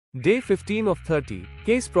Day 15 of 30.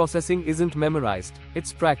 Case processing isn't memorized,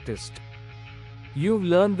 it's practiced. You've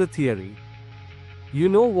learned the theory. You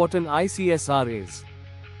know what an ICSR is.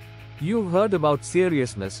 You've heard about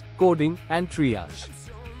seriousness, coding, and triage.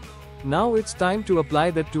 Now it's time to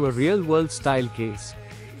apply that to a real-world style case.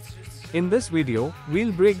 In this video,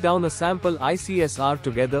 we'll break down a sample ICSR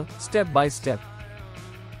together, step by step.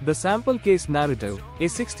 The sample case narrative: a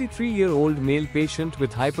 63-year-old male patient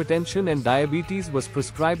with hypertension and diabetes was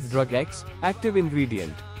prescribed drug X, active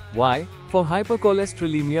ingredient Y, for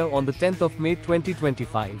hypercholesterolemia on the 10th of May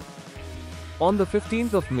 2025. On the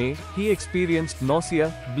 15th of May, he experienced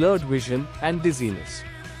nausea, blurred vision, and dizziness.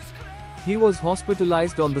 He was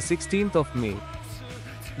hospitalized on the 16th of May.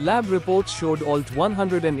 Lab reports showed ALT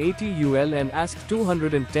 180 UL and AST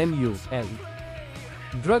 210 UL.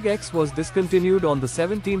 Drug X was discontinued on the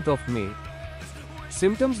 17th of May.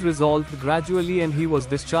 Symptoms resolved gradually and he was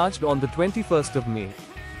discharged on the 21st of May.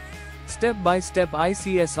 Step-by-step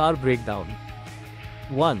ICSR breakdown.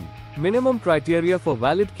 1. Minimum criteria for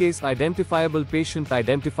valid case: identifiable patient,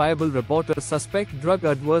 identifiable reporter, suspect drug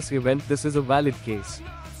adverse event. This is a valid case.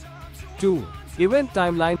 2. Event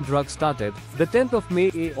timeline: drug started, the 10th of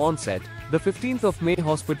May A onset, the 15th of May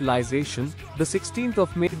hospitalization, the 16th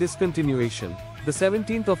of May discontinuation, the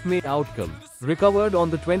 17th of May outcome, recovered on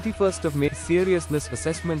the 21st of May. Seriousness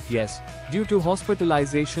assessment: yes, due to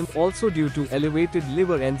hospitalization, also due to elevated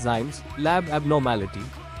liver enzymes, lab abnormality.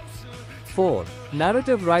 4.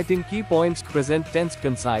 Narrative writing: key points present tense,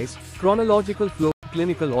 concise, chronological flow,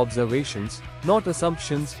 clinical observations, not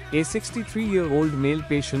assumptions. A 63-year-old male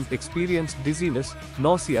patient experienced dizziness,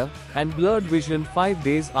 nausea, and blurred vision 5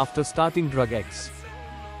 days after starting drug X.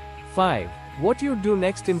 5. What you do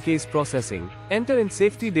next in case processing: enter in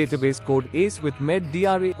safety database code ACE with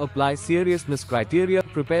MedDRA, apply seriousness criteria,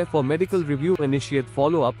 prepare for medical review, initiate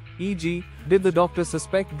follow-up, e.g., did the doctor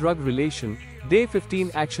suspect drug relation. Day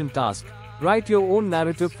 15 action task: write your own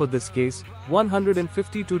narrative for this case,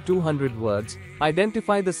 150 to 200 words,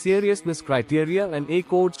 identify the seriousness criteria and A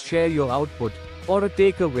codes, share your output, or a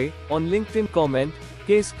takeaway, on LinkedIn, comment,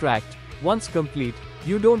 case cracked. Once complete,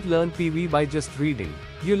 you don't learn PV by just reading,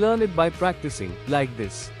 you learn it by practicing, like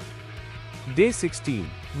this. Day 16.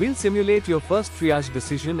 We'll simulate your first triage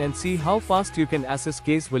decision and see how fast you can assess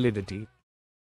case validity.